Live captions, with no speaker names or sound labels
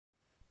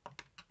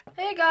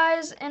Hey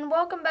guys, and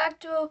welcome back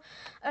to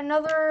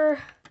another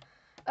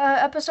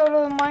episode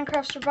of the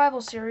Minecraft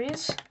Survival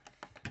Series.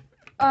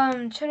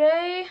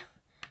 Today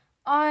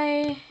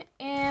I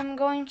am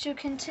going to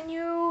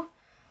continue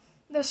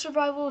the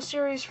survival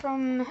series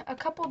from a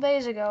couple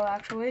days ago,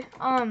 actually.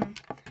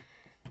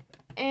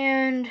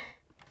 And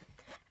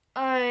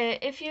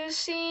if you've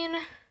seen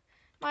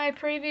my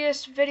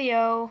previous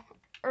video,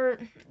 or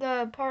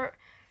the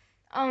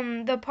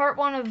part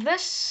one of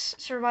this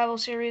survival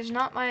series,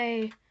 not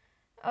my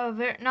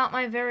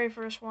very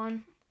first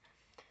one.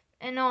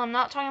 And no, I'm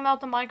not talking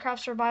about the Minecraft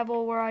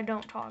survival where I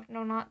don't talk.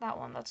 No, not that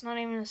one. That's not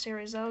even a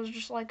series. That was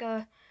just like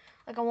a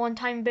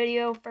one-time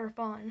video for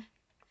fun.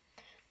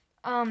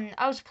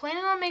 I was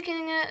planning on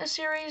making it a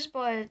series,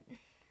 but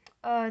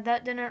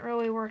that didn't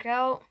really work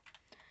out.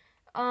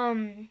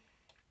 Yeah.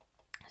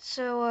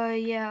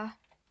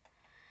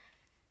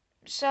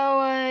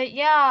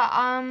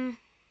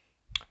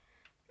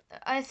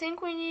 I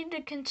think we need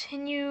to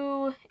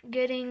continue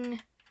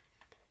getting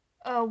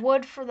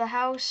wood for the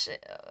house.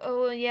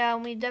 Oh yeah,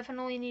 and we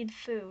definitely need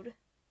food.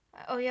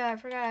 Oh yeah, I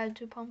forgot I had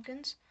 2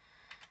 pumpkins.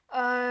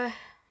 Oh,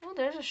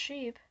 there's a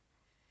sheep.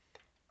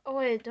 Oh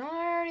wait, don't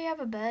I already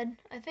have a bed?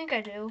 I think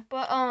I do,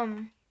 but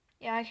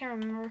yeah, I can't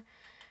remember.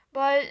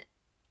 But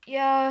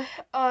yeah,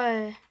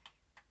 oh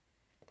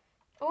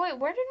wait,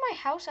 where did my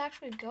house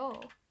actually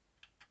go?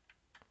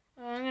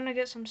 I'm gonna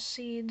get some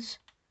seeds,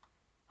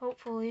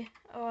 hopefully.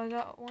 Oh, I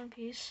got 1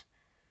 piece.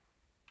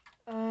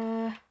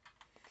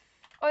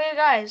 Oh yeah,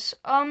 guys.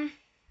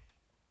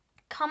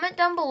 Comment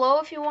down below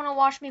if you want to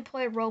watch me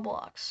play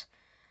Roblox.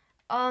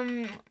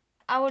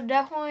 I would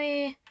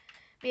definitely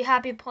be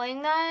happy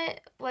playing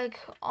that, like,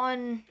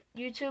 on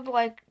YouTube,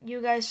 like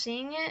you guys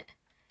seeing it.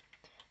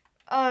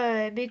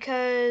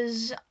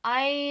 Because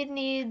I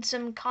need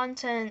some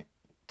content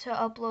to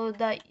upload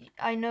that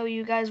I know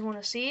you guys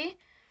want to see.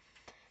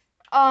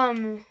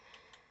 And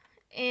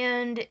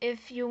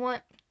if you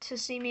want to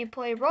see me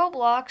play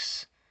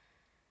Roblox,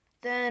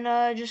 then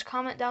just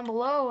comment down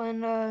below,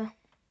 and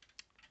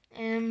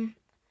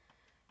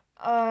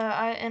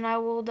I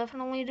will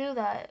definitely do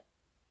that.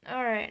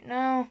 All right,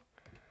 now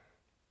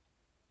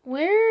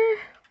where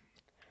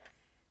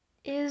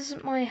is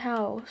my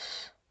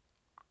house?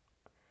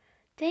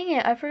 Dang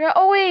it, I forgot.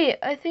 Oh wait,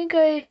 I think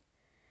it's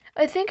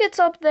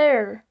up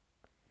there.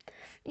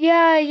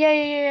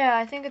 Yeah.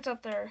 I think it's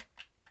up there.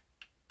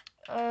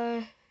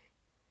 Yeah,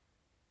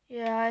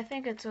 I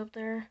think it's up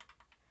there.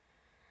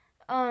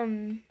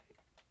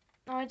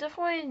 No, I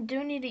definitely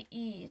do need to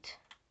eat.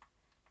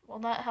 Well,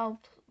 that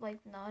helped,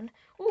 like, none.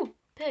 Ooh,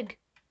 pig.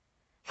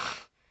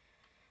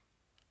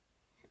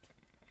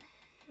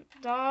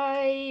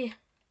 Die.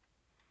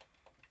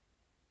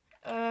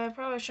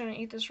 Probably shouldn't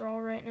eat this raw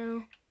right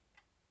now.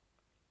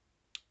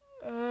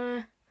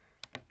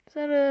 Is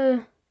that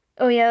a...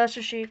 Oh, yeah, that's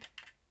a sheep.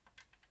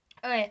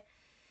 Okay.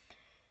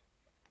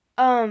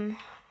 Oh,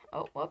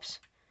 whoops.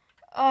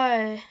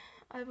 I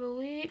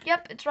believe...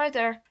 Yep, it's right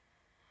there.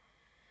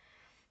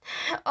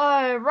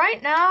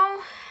 Right now,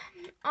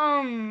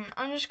 I'm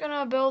just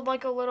gonna build,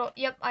 like, a little...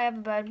 Yep, I have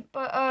a bed.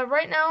 But,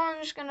 right now,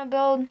 I'm just gonna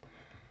build,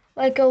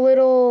 like, a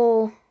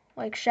little,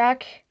 like,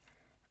 shack.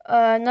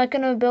 I'm not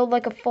gonna build,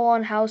 like, a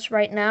full-on house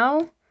right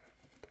now.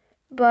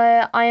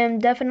 But I am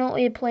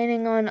definitely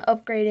planning on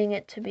upgrading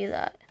it to be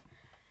that.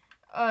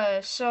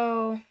 And,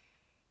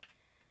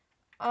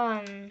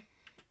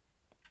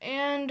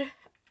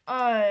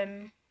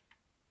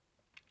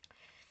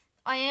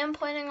 I am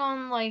planning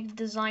on, like,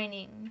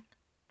 designing,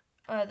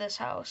 this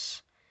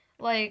house.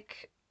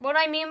 Like, what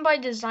I mean by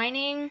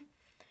designing,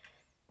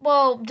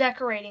 well,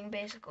 decorating,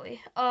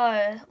 basically.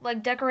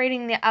 Like,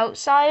 decorating the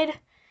outside,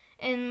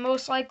 and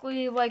most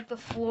likely, like, the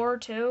floor,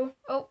 too.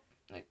 Oh,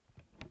 the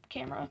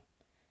camera,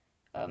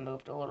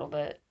 moved a little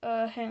bit.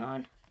 Hang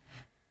on.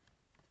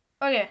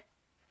 Okay.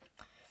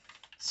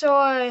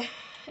 So,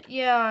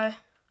 yeah.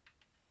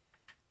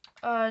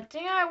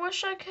 Dang, I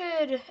wish I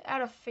could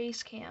add a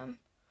face cam.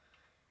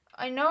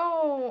 I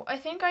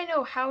think I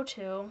know how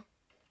to.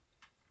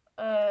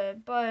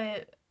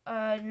 But,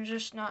 I'm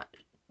just not,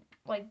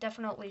 like,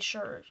 definitely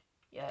sure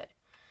yet.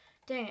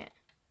 Dang it.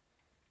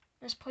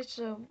 Misplaced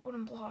a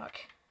wooden block.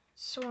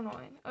 So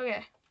annoying.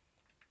 Okay.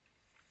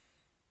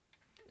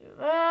 Do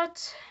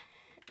that.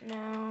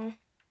 Now,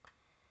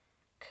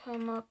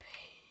 come up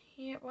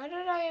here. Why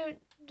did I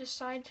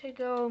decide to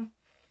go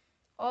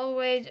all the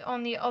way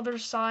on the other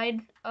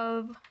side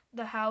of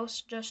the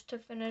house just to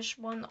finish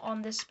one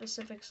on this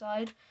specific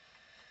side?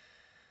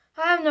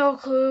 I have no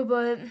clue,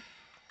 but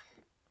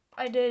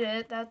I did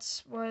it.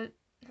 That's what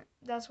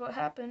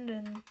happened,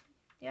 and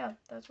yeah,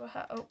 that's what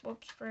happened. Oh,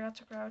 whoops, forgot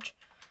to crouch.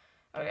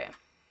 Okay.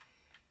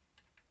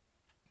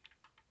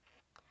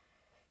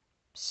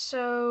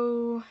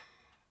 So,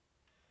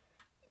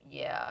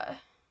 yeah.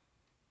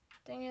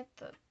 Dang it,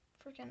 the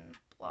freaking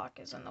block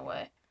is in the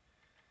way.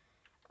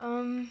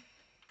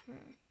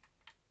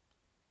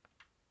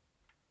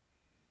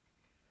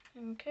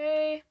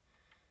 Okay.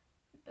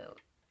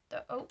 Build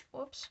the, oh,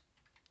 whoops.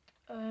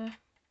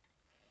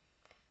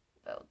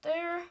 Build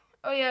there.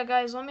 Oh yeah,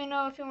 guys, let me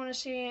know if you want to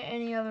see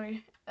any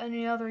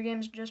other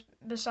games just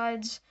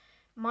besides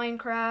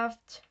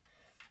Minecraft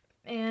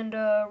and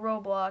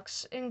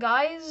Roblox. And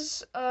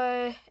guys,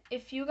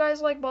 if you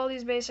guys like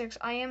Baldi's Basics,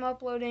 I am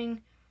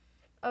uploading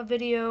a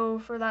video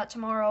for that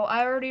tomorrow.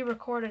 I already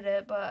recorded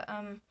it, but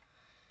I'm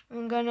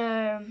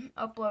gonna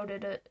upload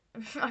it.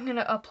 I'm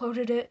gonna upload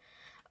it.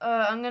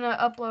 I'm gonna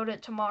upload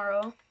it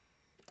tomorrow.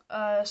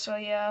 So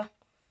yeah.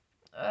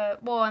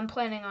 Well, I'm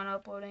planning on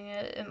uploading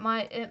it. It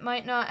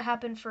might not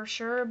happen for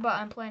sure, but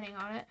I'm planning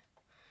on it.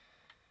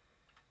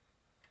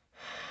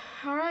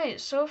 All right,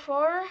 so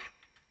far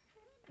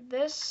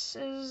this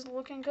is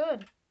looking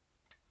good.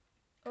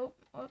 Oh,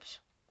 whoops.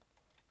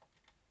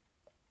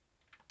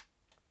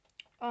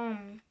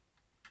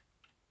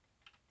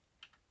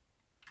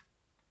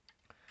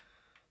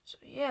 So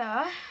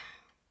yeah.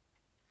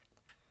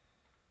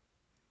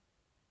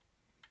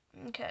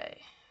 Okay.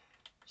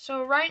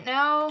 So right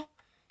now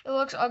it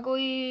looks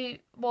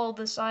ugly. Well,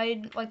 the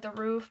side, like the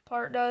roof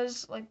part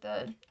does, like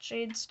the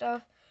shade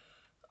stuff.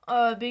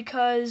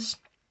 Because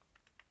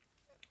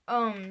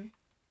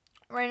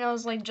right now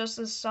it's like just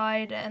this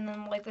side and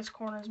then like this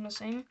corner is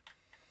missing.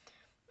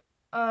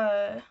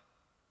 I'm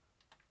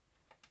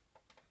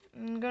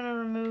gonna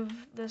remove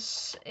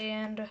this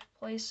and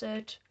place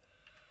it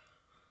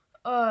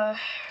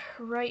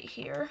right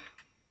here.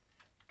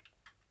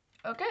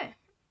 Okay.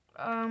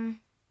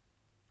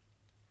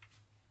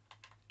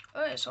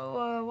 Okay,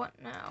 so what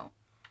now?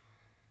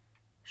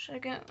 Should I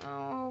get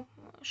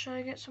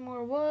some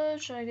more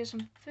wood? Should I get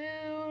some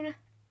food?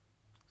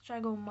 Should I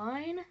go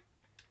mine?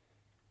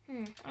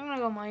 I'm gonna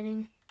go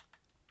mining.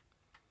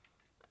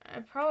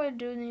 I probably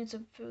do need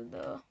some food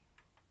though.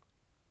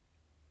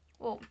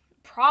 Well,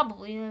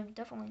 probably, I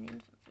definitely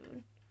need some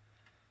food.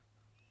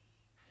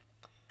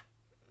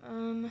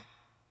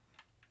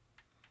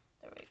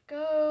 There we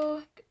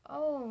go.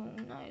 Oh,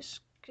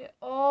 nice. Get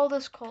all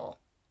this coal.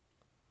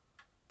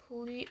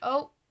 Please.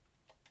 Oh,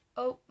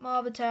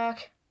 mob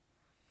attack.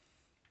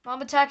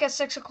 Mob attack at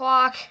 6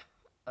 o'clock.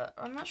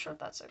 I'm not sure if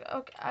that's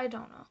okay. I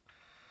don't know.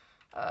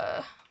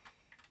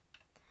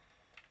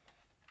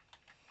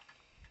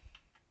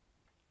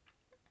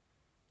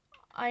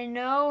 I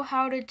know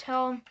how to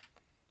tell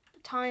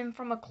time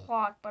from a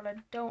clock, but I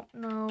don't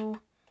know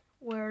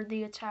where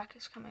the attack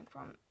is coming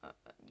from.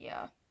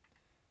 Yeah,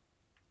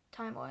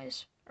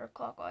 time-wise or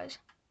clockwise.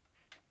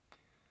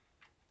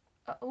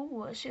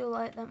 Oh, I see a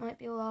light. That might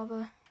be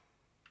lava.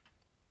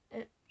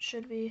 It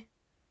should be.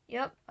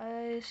 Yep,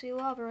 I see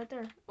lava right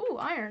there. Ooh,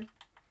 iron.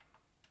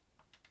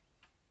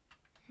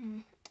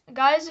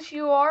 Guys, if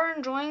you are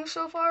enjoying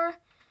so far,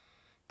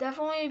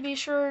 definitely be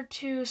sure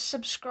to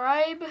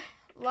subscribe,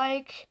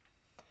 like,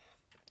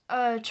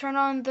 turn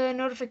on the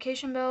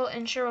notification bell,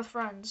 and share with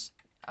friends.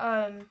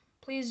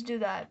 Please do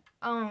that.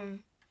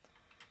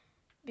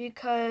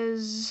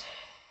 Because,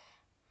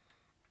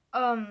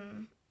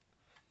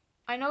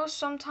 I know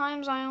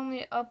sometimes I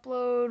only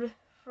upload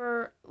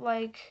for,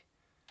 like,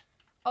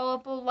 I'll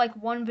upload, like,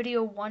 one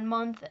video 1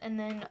 month and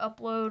then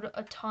upload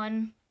a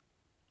ton,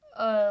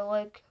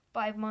 like,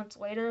 5 months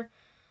later.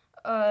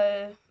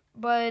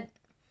 But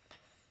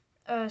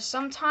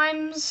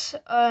sometimes,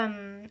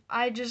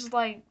 I just,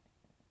 like,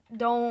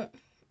 don't,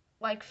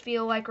 like,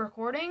 feel like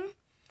recording.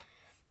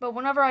 But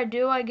whenever I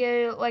do, I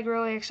get, like,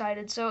 really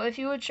excited. So if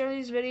you would share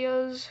these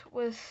videos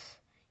with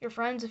your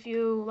friends if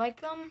you like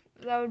them,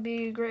 that would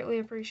be greatly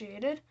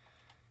appreciated.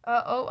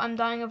 Oh, I'm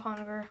dying of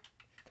hunger.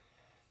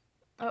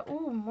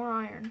 Ooh, more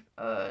iron.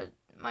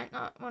 Might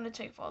not want to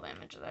take fall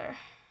damage there.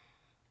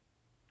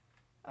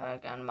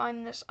 Gotta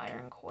mine this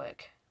iron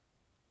quick.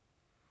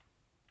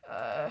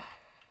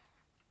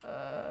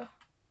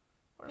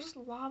 Where's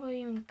lava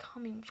even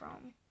coming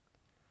from?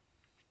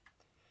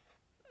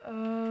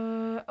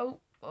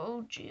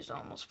 Oh, geez,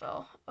 almost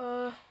fell.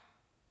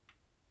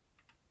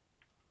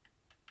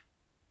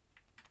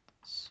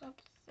 It's up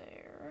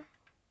there,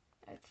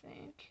 I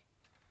think.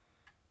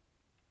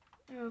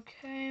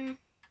 Okay.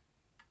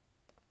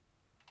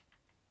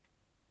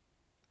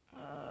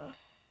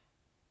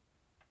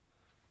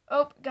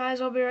 Oh,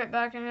 guys, I'll be right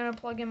back. I'm gonna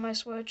plug in my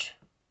Switch.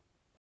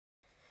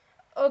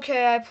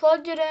 Okay, I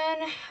plugged it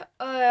in.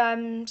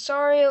 I'm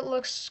sorry it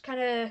looks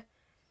kind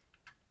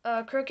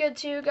of crooked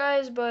to you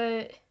guys,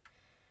 but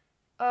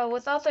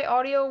without the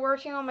audio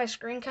working on my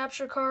screen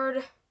capture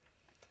card,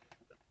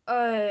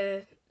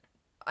 I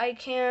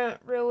can't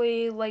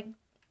really, like,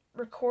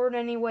 record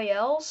any way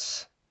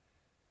else.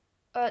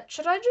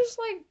 Should I just,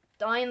 like,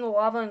 die in the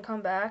lava and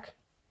come back?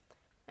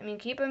 I mean,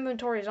 keep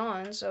inventories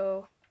on,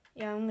 so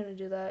yeah, I'm gonna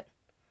do that.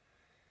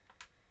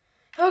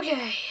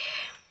 Okay,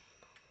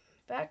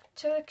 back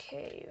to the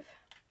cave.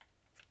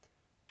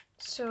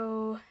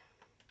 So,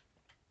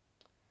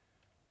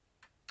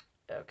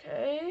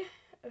 okay,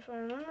 if I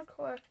remember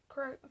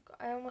correct,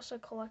 I almost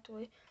said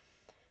collectively.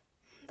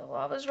 The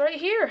lava's right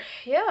here.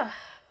 Yeah,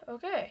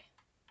 okay.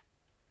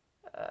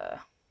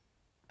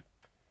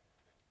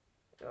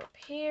 Go up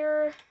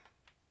here.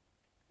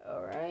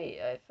 Alright,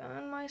 I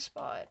found my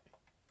spot.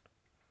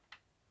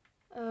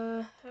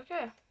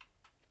 Okay.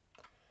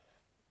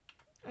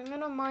 I'm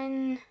gonna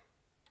mine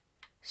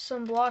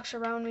some blocks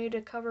around me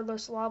to cover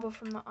this lava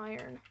from the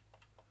iron.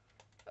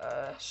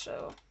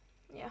 So,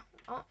 yeah.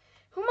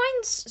 Who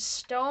mines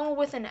stone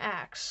with an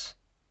axe?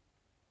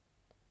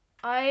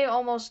 I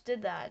almost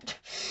did that.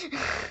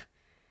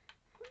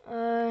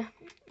 Yeah.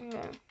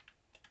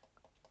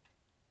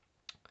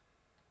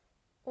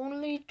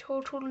 Only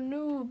total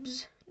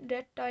noobs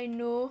that I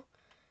know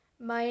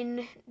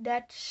mine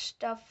that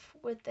stuff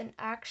with an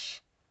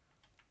axe.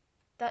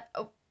 That,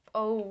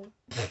 oh.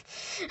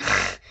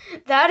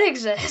 That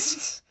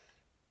exists.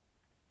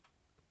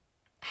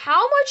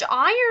 How much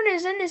iron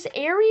is in this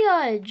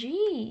area?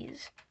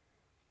 Jeez.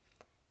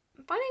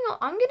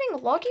 I'm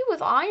getting lucky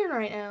with iron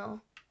right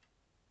now.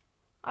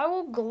 I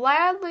will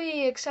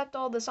gladly accept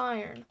all this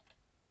iron.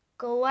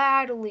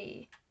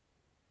 Gladly.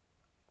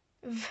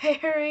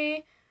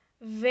 Very,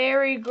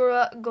 very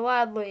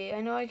gladly. I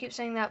know I keep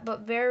saying that,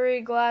 but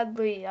very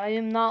gladly. I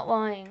am not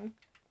lying.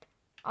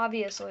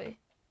 Obviously.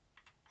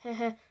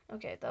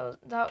 Okay,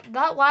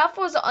 that laugh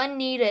was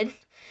unneeded.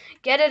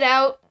 Get it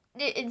out.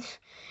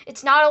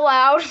 It's not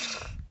allowed.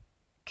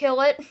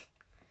 Kill it.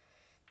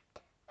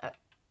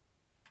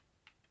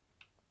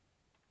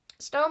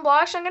 Stone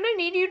blocks, I'm gonna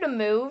need you to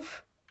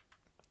move.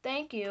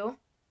 Thank you.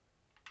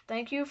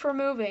 Thank you for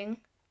moving.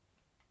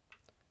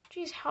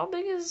 Jeez, how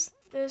big is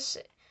this?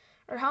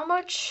 Or how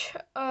much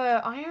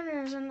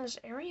iron is in this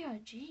area?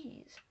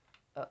 Jeez.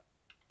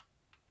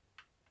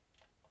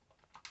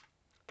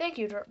 Thank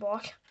you, dirt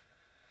block.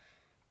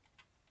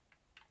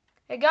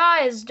 Hey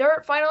guys,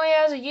 dirt finally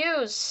has a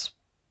use.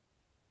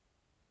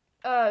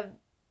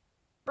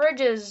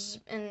 Bridges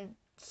and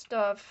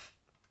stuff.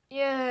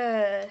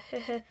 Yeah.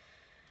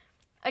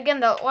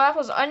 Again, the laugh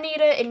was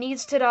unneeded. It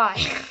needs to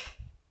die.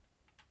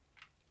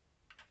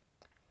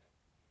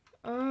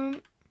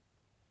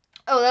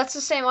 Oh, that's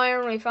the same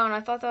iron we found.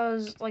 I thought that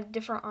was like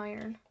different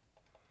iron.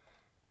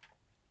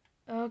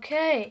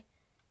 Okay.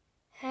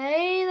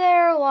 Hey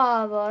there,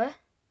 lava.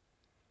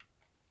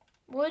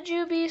 Would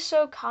you be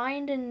so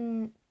kind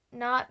and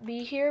not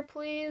be here,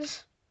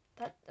 please?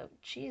 Oh,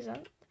 jeez.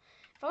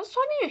 If I was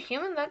talking to a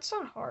human, that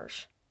sounds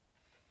harsh.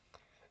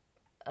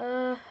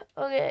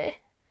 Okay.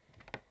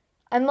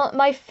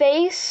 My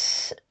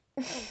face.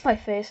 My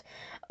face.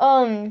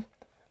 I'm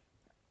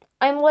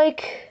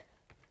like,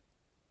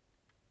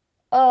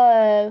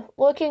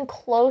 looking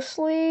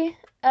closely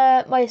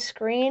at my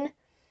screen,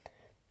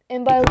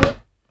 and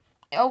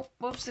oh,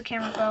 whoops, the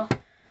camera fell.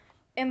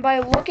 And by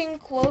looking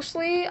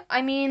closely,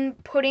 I mean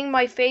putting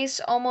my face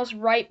almost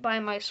right by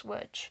my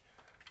switch.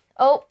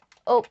 Oh.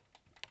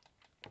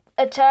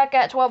 Attack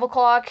at 12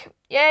 o'clock.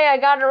 Yay, I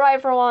got it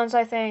right for once,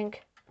 I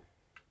think.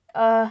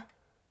 Okay.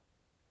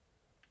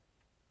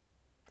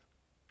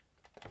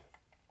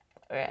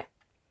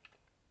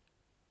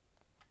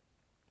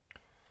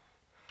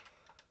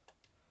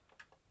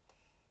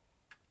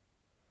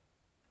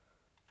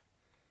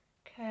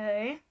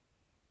 Okay.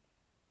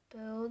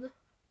 Build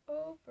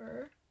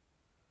over.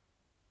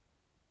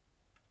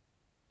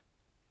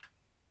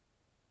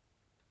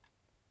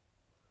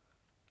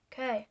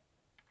 Okay.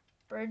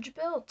 Bridge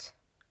built.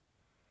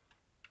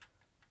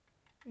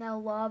 Now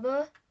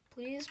lava,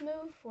 please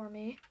move for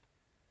me.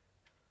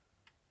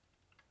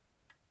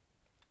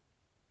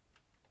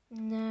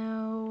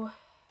 Now,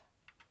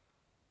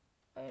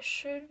 I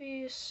should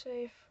be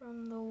safe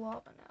from the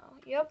lava now.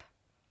 Yep.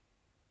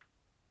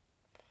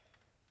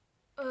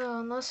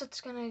 Unless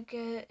it's gonna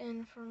get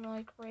in from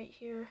like right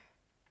here.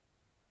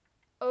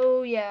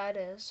 Oh yeah, it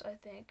is, I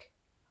think.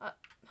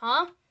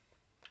 Huh?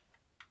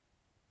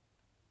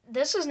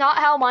 This is not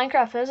how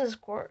Minecraft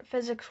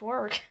physics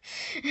work.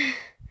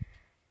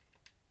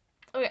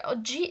 Okay, oh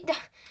gee,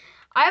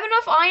 I have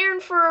enough iron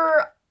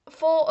for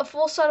a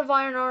full set of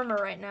iron armor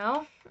right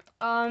now.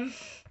 I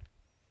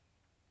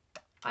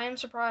am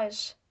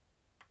surprised.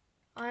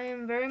 I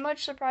am very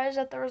much surprised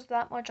that there was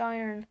that much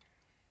iron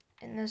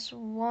in this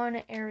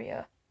one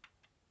area.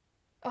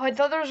 Oh, I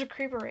thought there was a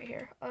creeper right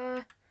here.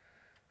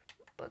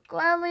 But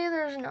gladly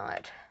there's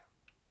not.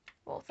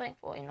 Well,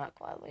 thankfully, not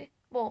gladly.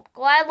 Well,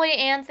 gladly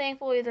and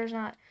thankfully there's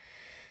not.